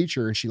nice to the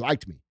teacher and she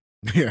liked me.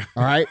 Yeah.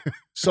 All right.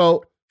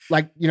 So,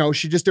 like,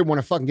 she just didn't want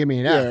to fucking give me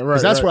an F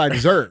because that's what I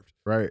deserved.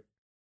 Right.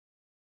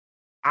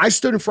 I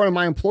stood in front of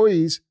my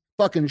employees,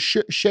 fucking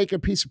shake a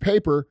piece of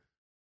paper,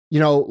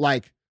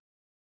 like,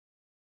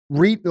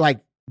 read, like,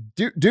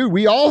 dude,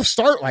 we all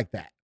start like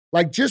that.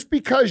 Like, just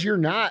because you're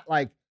not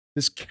like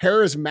this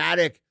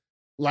charismatic,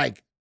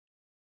 like,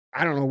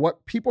 I don't know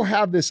what people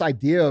have this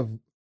idea of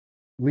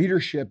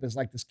leadership as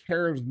like this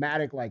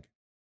charismatic, like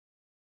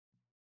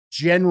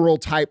general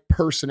type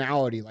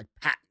personality, like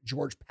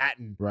George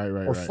Patton. Right.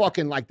 Or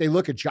fucking like they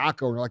look at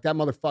Jocko and they're like, that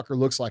motherfucker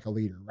looks like a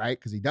leader, right?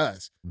 Because he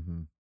does.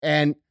 Mm-hmm.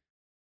 And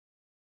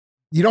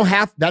you don't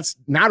have, that's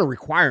not a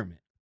requirement.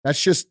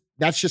 That's just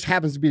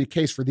happens to be the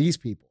case for these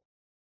people,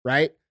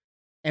 right?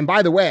 And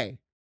by the way,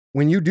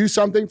 when you do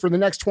something for the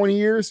next 20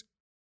 years,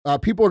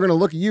 people are going to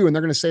look at you and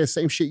they're going to say the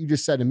same shit you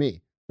just said to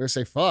me. They're going to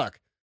say, fuck,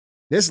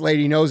 this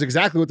lady knows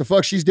exactly what the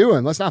fuck she's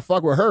doing. Let's not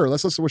fuck with her.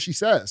 Let's listen to what she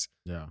says.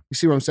 Yeah. You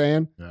see what I'm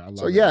saying? Yeah, I love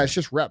so it. yeah, it's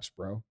just reps,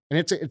 bro. And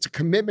it's a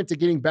commitment to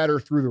getting better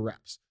through the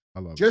reps. I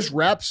love just it.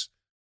 Reps.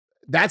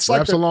 That's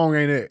reps like alone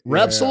ain't it.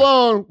 Reps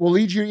alone will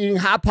lead you to eating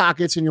Hot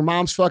Pockets in your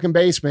mom's fucking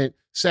basement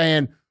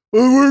saying, I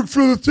worked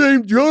for the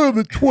same job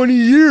for 20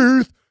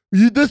 years.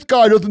 This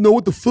guy doesn't know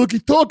what the fuck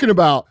he's talking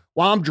about.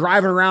 While I'm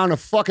driving around a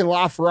fucking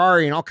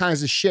LaFerrari and all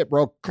kinds of shit,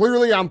 bro.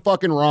 Clearly, I'm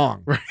fucking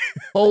wrong. Right.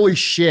 Holy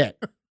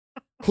shit.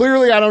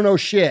 Clearly, I don't know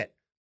shit.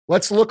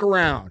 Let's look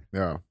around.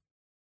 Yeah.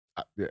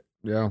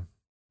 Yeah.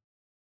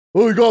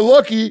 Well, we got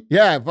lucky.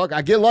 Yeah, fuck.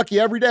 I get lucky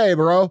every day,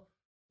 bro.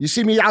 You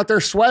see me out there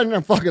sweating,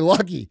 I'm fucking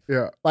lucky.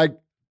 Yeah. Like,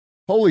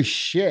 holy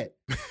shit.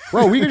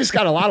 Bro, we just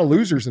got a lot of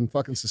losers in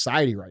fucking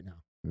society right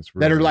now.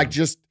 That are like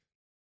just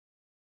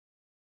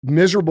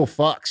miserable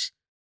fucks.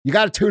 You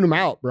got to tune them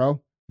out,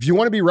 bro. If you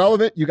want to be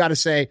relevant, you got to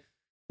say,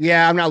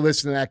 yeah, I'm not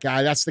listening to that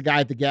guy. That's the guy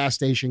at the gas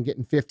station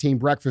getting 15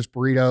 breakfast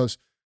burritos,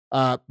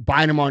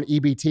 buying them on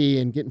EBT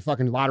and getting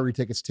fucking lottery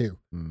tickets too.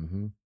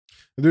 Mm-hmm.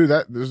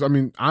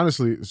 Dude,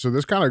 honestly, so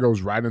this kind of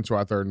goes right into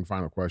our third and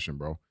final question,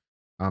 bro.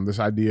 This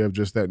idea of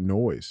just that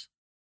noise.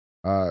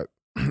 And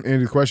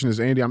the question is,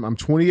 Andy, I'm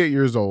 28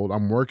 years old.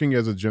 I'm working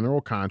as a general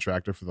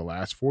contractor for the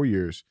last 4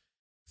 years.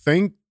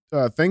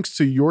 Thanks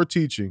to your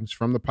teachings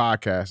from the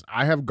podcast,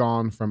 I have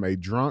gone from a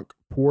drunk,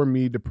 poor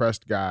me,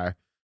 depressed guy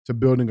to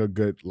building a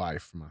good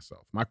life for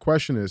myself. My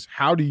question is,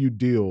 how do you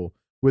deal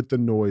with the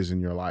noise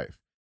in your life?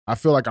 I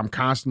feel like I'm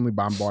constantly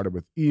bombarded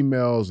with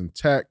emails and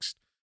texts.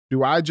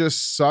 Do I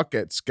just suck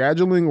at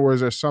scheduling, or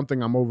is there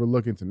something I'm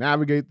overlooking to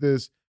navigate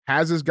this?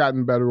 Has this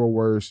gotten better or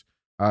worse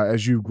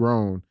as you've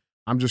grown?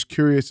 I'm just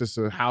curious as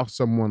to how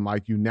someone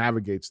like you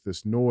navigates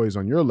this noise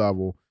on your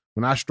level.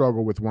 When I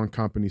struggle with one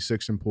company,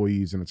 6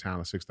 employees in a town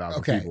of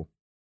 6,000 people.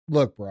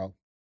 Look, bro,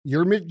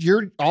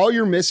 you're all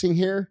you're missing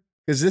here,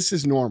 because this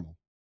is normal.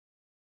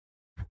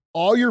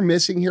 All you're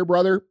missing here,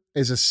 brother,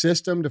 is a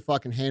system to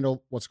fucking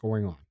handle what's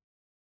going on.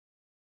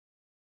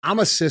 I'm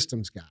a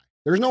systems guy.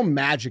 There's no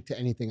magic to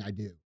anything I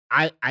do.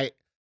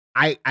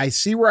 I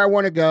see where I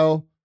want to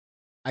go.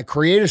 I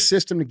create a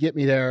system to get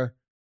me there,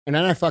 and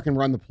then I fucking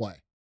run the play.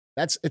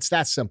 It's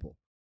that simple.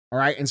 All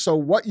right. And so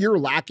what you're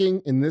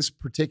lacking in this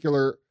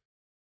particular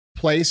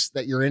place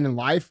that you're in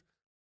life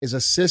is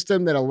a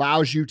system that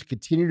allows you to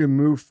continue to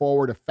move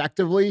forward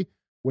effectively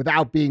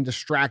without being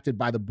distracted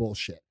by the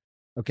bullshit.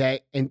 Okay.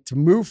 And to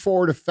move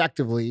forward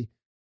effectively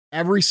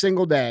every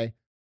single day,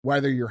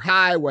 whether you're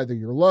high, whether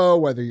you're low,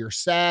 whether you're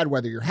sad,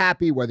 whether you're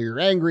happy, whether you're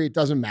angry, it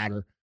doesn't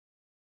matter.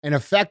 And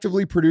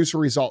effectively produce a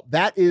result.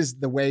 That is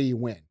the way you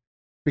win.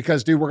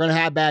 Because, dude, we're going to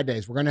have bad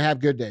days. We're going to have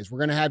good days. We're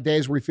going to have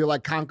days where we feel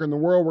like conquering the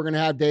world. We're going to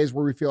have days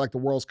where we feel like the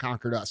world's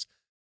conquered us.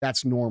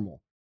 That's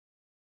normal.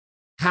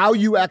 How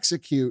you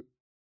execute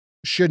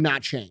should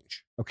not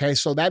change. Okay.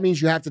 So that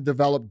means you have to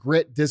develop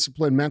grit,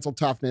 discipline, mental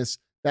toughness,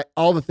 that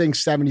all the things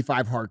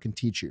 75 Hard can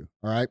teach you.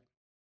 All right.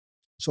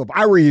 So if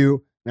I were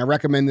you, and I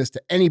recommend this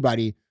to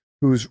anybody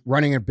who's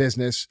running a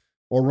business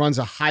or runs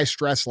a high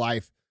stress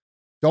life,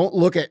 don't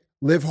look at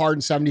Live Hard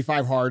and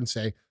 75 Hard and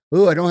say,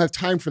 oh, I don't have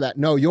time for that.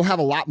 No, you'll have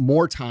a lot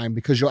more time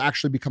because you'll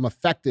actually become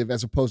effective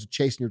as opposed to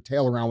chasing your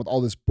tail around with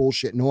all this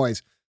bullshit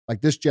noise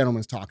like this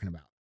gentleman's talking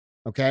about.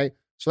 Okay.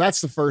 So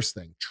that's the first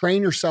thing.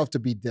 Train yourself to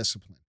be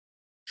disciplined.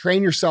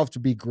 Train yourself to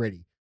be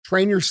gritty.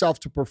 Train yourself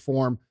to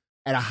perform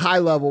at a high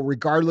level,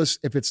 regardless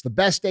if it's the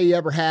best day you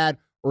ever had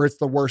or it's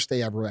the worst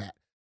day ever had.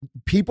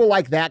 People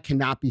like that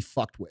cannot be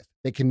fucked with.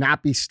 They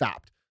cannot be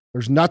stopped.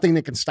 There's nothing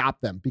that can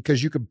stop them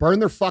because you could burn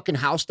their fucking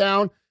house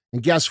down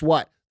and guess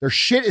what? Their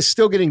shit is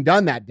still getting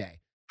done that day.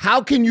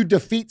 How can you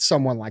defeat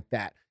someone like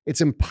that? It's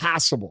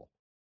impossible.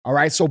 All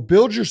right. So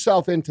build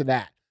yourself into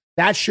that.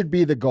 That should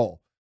be the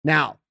goal.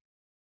 Now,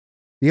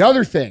 the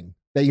other thing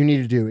that you need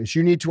to do is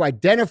you need to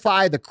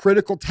identify the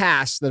critical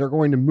tasks that are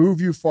going to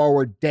move you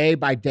forward day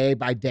by day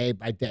by day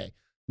by day.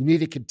 You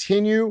need to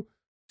continue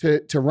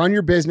to run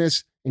your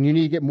business and you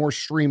need to get more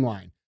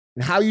streamlined.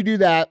 And how you do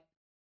that,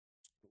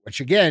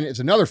 which again is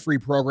another free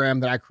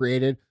program that I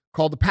created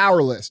called the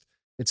Power List.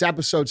 It's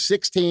episode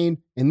 16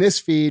 in this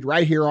feed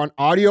right here on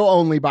audio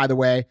only, by the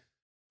way.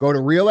 Go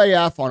to Real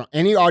AF on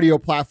any audio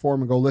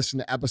platform and go listen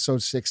to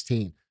episode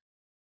 16.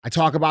 I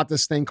talk about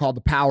this thing called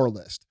the Power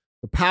List.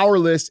 The Power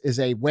List is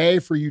a way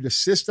for you to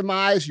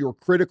systemize your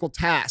critical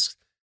tasks.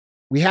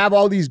 We have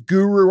all these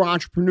guru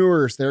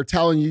entrepreneurs that are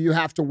telling you you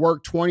have to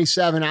work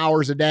 27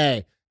 hours a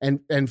day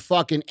and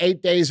fucking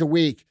 8 days a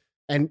week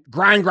and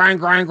grind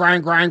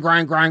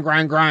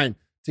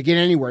to get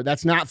anywhere.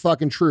 That's not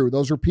fucking true.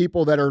 Those are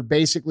people that are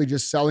basically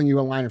just selling you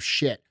a line of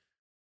shit.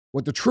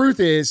 What the truth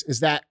is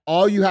that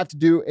all you have to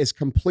do is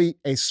complete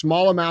a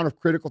small amount of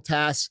critical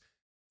tasks,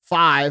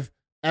 5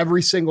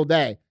 every single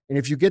day. And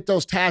if you get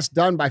those tasks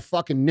done by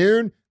fucking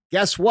noon,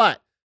 guess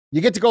what? You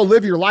get to go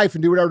live your life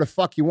and do whatever the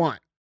fuck you want.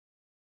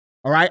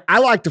 All right. I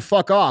like to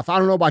fuck off. I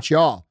don't know about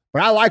y'all,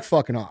 but I like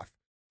fucking off.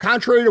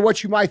 Contrary to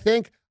what you might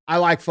think, I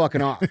like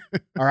fucking off.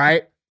 All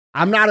right.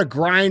 I'm not a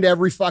grind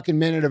every fucking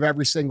minute of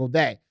every single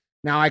day.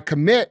 Now I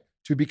commit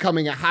to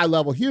becoming a high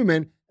level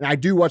human and I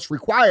do what's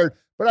required,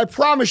 but I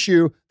promise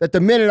you that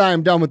the minute I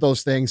am done with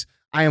those things,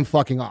 I am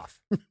fucking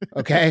off.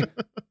 Okay.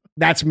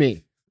 That's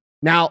me.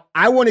 Now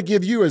I want to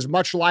give you as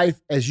much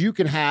life as you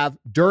can have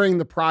during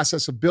the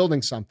process of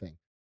building something.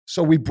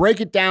 So we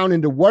break it down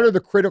into what are the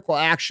critical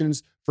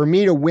actions for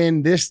me to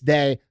win this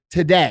day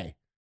today.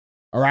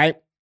 All right.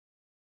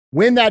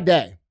 Win that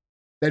day,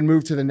 then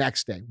move to the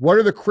next day. What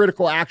are the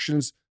critical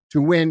actions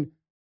to win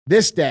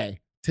this day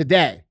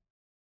today?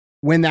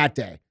 Win that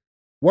day.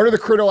 What are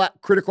the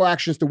critical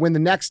actions to win the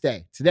next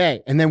day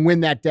today and then win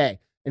that day?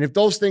 And if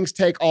those things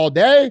take all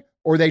day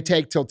or they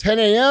take till 10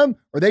 a.m.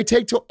 or they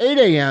take till 8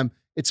 a.m.,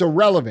 it's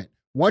irrelevant.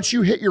 Once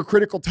you hit your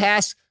critical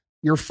tasks,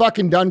 you're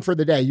fucking done for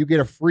the day. You get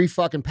a free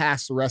fucking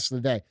pass the rest of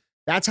the day.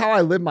 That's how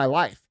I live my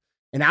life.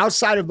 And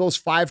outside of those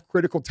 5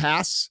 critical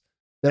tasks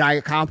that I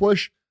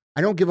accomplish,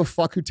 I don't give a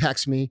fuck who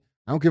texts me.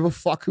 I don't give a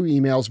fuck who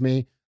emails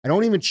me. I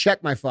don't even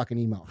check my fucking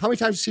email. How many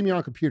times do you see me on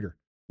a computer?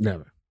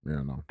 Never.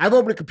 Yeah, no. I've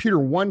opened a computer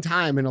one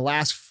time in the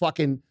last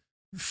fucking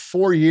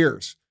 4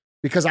 years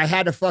because I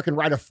had to fucking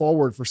write a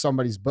foreword for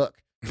somebody's book.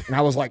 And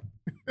I was like,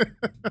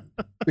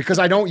 because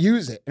I don't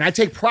use it. And I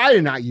take pride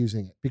in not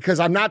using it because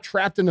I'm not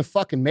trapped in the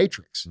fucking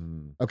matrix.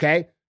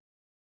 Okay.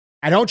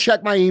 I don't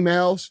check my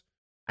emails.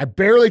 I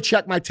barely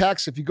check my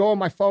texts. If you go on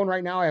my phone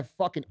right now, I have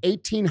fucking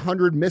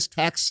 1,800 missed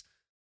texts.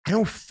 I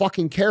don't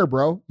fucking care,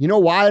 bro. You know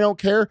why I don't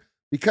care?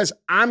 Because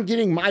I'm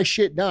getting my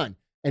shit done.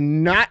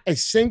 And not a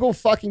single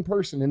fucking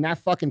person in that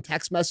fucking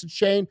text message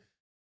chain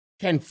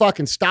can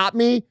fucking stop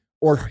me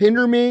or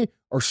hinder me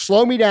or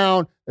slow me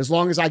down as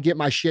long as I get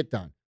my shit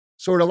done.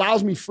 So it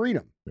allows me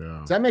freedom. Yeah.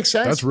 Does that make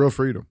sense? That's real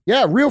freedom.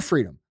 Yeah, real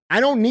freedom. I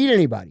don't need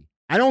anybody.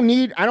 I don't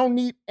need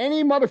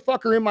any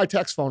motherfucker in my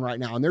text phone right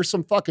now. And there's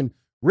some fucking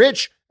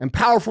rich and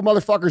powerful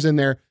motherfuckers in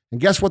there.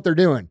 And guess what they're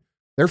doing?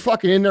 They're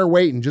fucking in there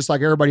waiting just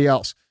like everybody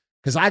else.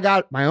 Because I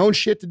got my own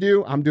shit to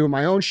do. I'm doing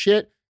my own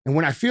shit. And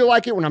when I feel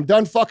like it, when I'm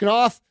done fucking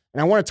off,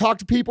 and I want to talk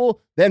to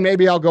people, then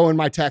maybe I'll go in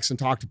my text and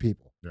talk to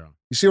people. Yeah.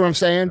 You see what I'm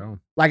saying? Yeah.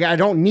 Like, I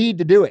don't need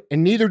to do it,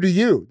 and neither do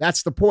you.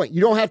 That's the point.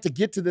 You don't have to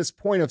get to this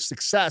point of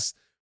success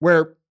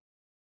where,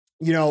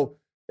 you know,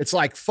 it's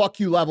like fuck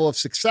you level of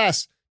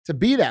success to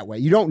be that way.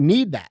 You don't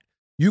need that.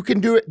 You can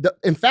do it.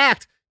 In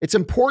fact, it's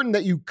important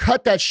that you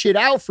cut that shit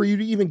out for you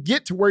to even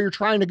get to where you're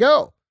trying to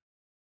go.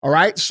 All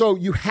right. So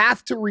you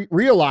have to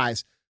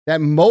realize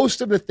that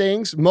most of the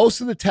things,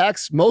 most of the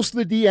texts, most of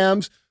the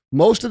DMs,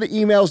 most of the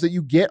emails that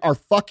you get are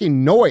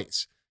fucking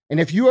noise. And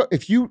if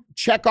you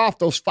check off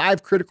those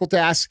 5 critical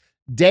tasks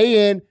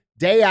day in,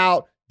 day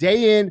out,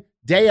 day in,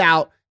 day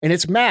out, and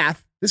it's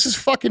math, this is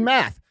fucking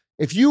math.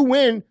 If you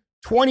win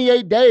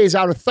 28 days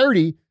out of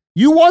 30,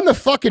 you won the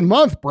fucking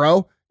month,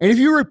 bro. And if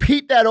you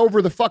repeat that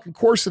over the fucking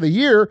course of the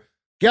year,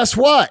 guess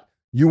what?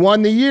 You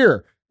won the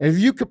year. And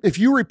if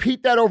you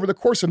repeat that over the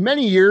course of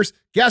many years,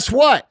 guess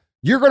what?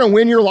 You're going to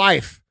win your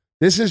life.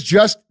 This is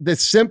just the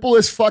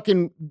simplest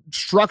fucking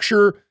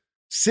structure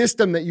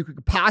system that you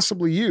could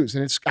possibly use.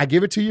 And I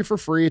give it to you for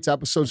free. It's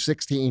episode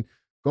 16.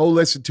 Go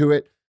listen to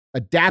it,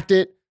 adapt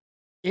it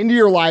into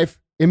your life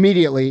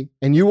immediately,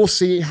 and you will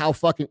see how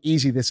fucking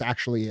easy this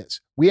actually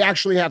is. We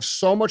actually have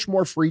so much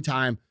more free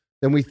time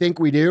than we think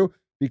we do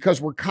because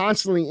we're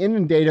constantly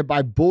inundated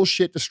by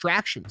bullshit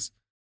distractions.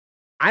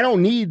 I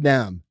don't need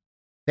them.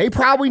 They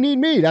probably need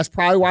me. That's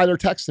probably why they're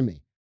texting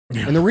me.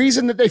 Yeah. And the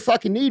reason that they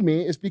fucking need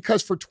me is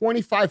because for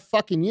 25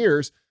 fucking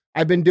years,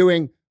 I've been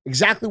doing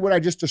exactly what I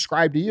just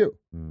described to you.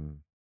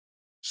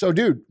 So,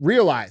 dude,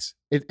 realize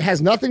it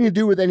has nothing to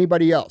do with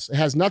anybody else. It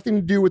has nothing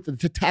to do with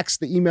the texts,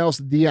 the emails,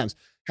 the DMs.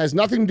 It has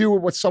nothing to do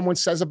with what someone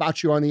says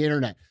about you on the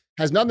internet.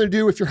 It has nothing to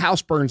do if your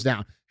house burns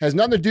down. It has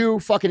nothing to do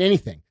fucking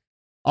anything.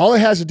 All it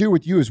has to do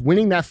with you is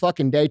winning that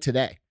fucking day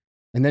today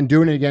and then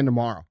doing it again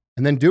tomorrow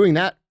and then doing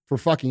that for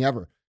fucking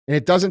ever. And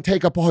it doesn't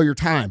take up all your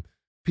time.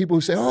 People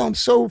who say, oh, I'm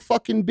so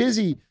fucking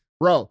busy.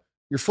 Bro,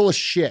 you're full of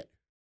shit.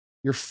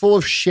 You're full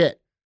of shit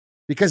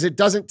because it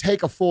doesn't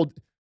take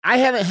I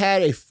haven't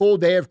had a full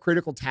day of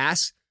critical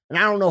tasks and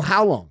I don't know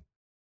how long.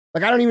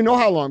 Like, I don't even know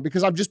how long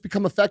because I've just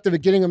become effective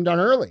at getting them done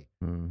early.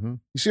 Mm-hmm.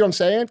 You see what I'm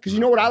saying? Because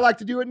you know what I like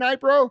to do at night,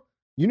 bro?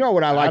 You know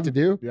what I like to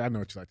do. Yeah, I know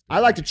what you like to do. I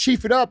like to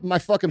chief it up in my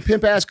fucking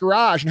pimp ass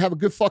garage and have a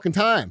good fucking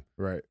time.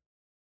 Right.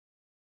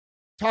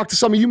 Talk to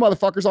some of you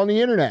motherfuckers on the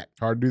internet.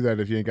 Hard to do that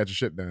if you ain't got your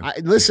shit done.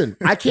 Listen,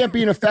 I can't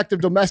be an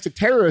effective domestic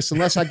terrorist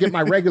unless I get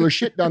my regular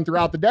shit done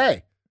throughout the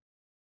day.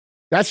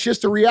 That's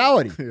just a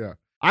reality. Yeah.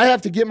 I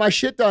have to get my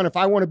shit done if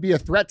I want to be a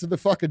threat to the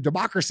fucking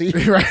democracy.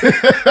 Right.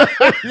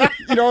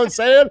 You know what I'm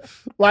saying?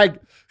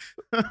 Like,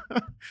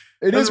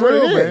 it is what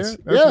it is.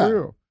 Man. That's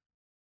real.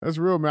 That's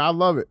real, man. I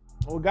love it.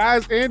 Well,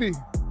 guys, Andy,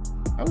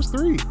 that was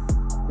 3.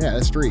 Yeah,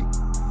 that's 3.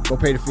 Go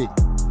pay the fee.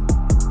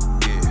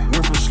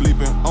 Went from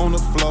sleeping on the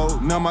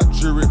floor, now my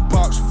jewelry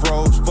box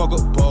froze. Fuck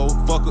a bowl,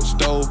 fuck a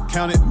stove,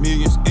 counted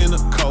millions in a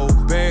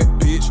cold. Bad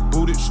bitch,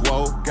 booted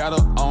swole, got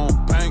her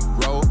on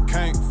bankroll,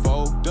 can't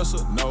fold, that's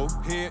a no.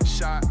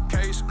 Headshot,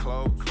 case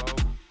closed.